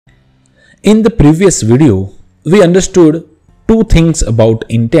In the previous video, we understood two things about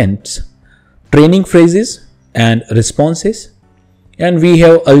intents, training phrases and responses, and we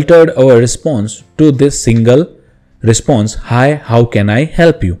have altered our response to this single response, "Hi, how can I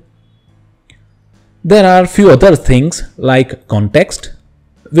help you?" There are few other things like context.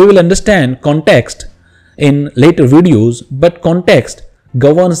 We will understand context in later videos, but context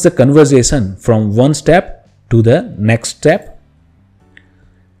governs the conversation from one step to the next step.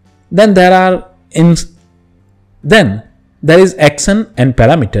 Then there is action and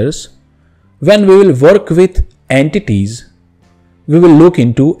parameters. When we will work with entities, we will look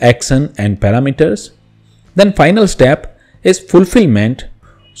into action and parameters. Then final step is fulfillment.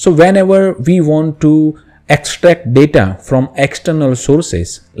 So whenever we want to extract data from external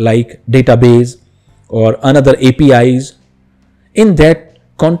sources like database or another APIs, in that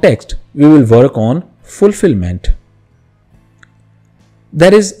context, we will work on fulfillment.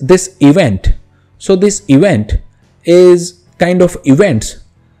 There is this event. So this event is kind of events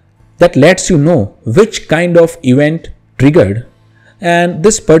that lets you know which kind of event triggered, and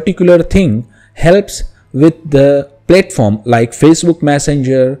this particular thing helps with the platform like Facebook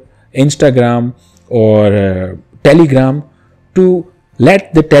Messenger, Instagram or Telegram to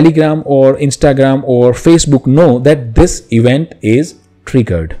let the Telegram or Instagram or Facebook know that this event is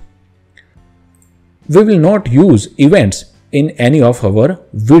triggered. We will not use events in any of our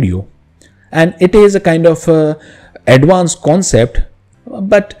video, and it is a kind of advanced concept,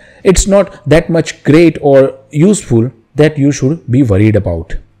 but it's not that much great or useful that you should be worried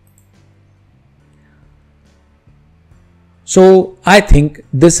about. So I think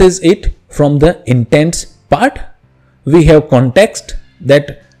this is it from the intents part. We have context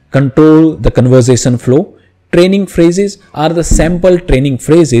that control the conversation flow. Training phrases are the sample training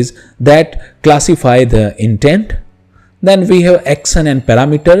phrases that classify the intent. Then we have action and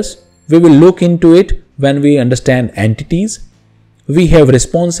parameters. We will look into it when we understand entities. We have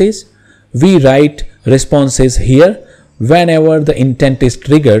responses. We write responses here. Whenever the intent is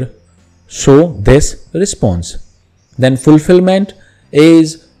triggered, show this response. Then fulfillment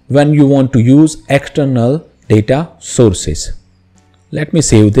is when you want to use external data sources. Let me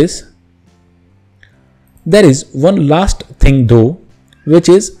save this. There is one last thing though, which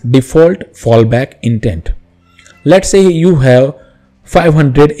is default fallback intent. Let's say you have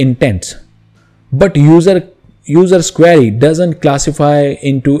 500 intents, but user's query doesn't classify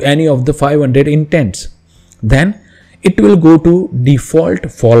into any of the 500 intents. Then it will go to default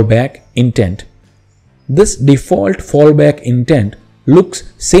fallback intent. This default fallback intent looks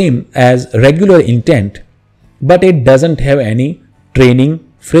same as regular intent, but it doesn't have any training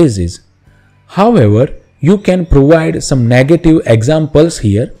phrases. However, you can provide some negative examples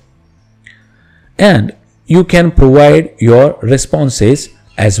here, and you can provide your responses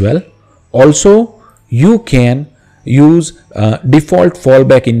as well. Also, you can use default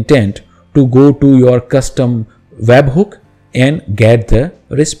fallback intent to go to your custom webhook and get the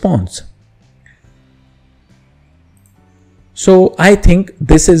response. So I think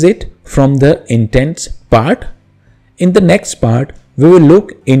this is it from the intents part. In the next part, we will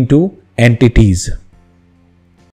look into entities.